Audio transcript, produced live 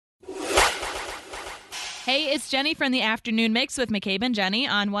Hey, it's Jenny from the Afternoon Mix with McCabe and Jenny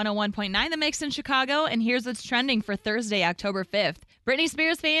on 101.9 The Mix in Chicago, and here's what's trending for Thursday, October 5th. Britney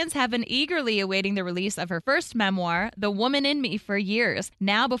Spears fans have been eagerly awaiting the release of her first memoir, The Woman in Me, for years.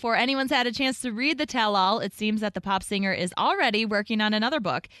 Now, before anyone's had a chance to read the tell-all, it seems that the pop singer is already working on another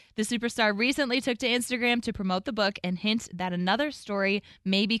book. The superstar recently took to Instagram to promote the book and hint that another story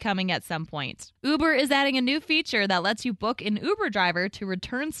may be coming at some point. Uber is adding a new feature that lets you book an Uber driver to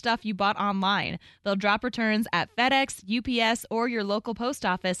return stuff you bought online. They'll drop returns at FedEx, UPS, or your local post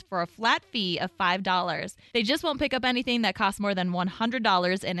office for a flat fee of $5. They just won't pick up anything that costs more than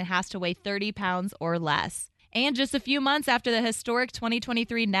 $100, and it has to weigh 30 pounds or less. And just a few months after the historic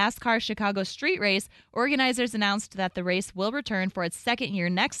 2023 NASCAR Chicago Street Race, organizers announced that the race will return for its second year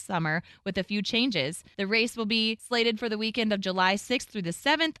next summer with a few changes. The race will be slated for the weekend of July 6th through the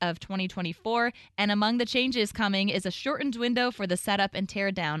 7th of 2024, and among the changes coming is a shortened window for the setup and tear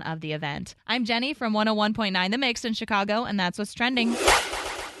down of the event. I'm Jenny from 101.9 The Mix in Chicago, and that's what's trending.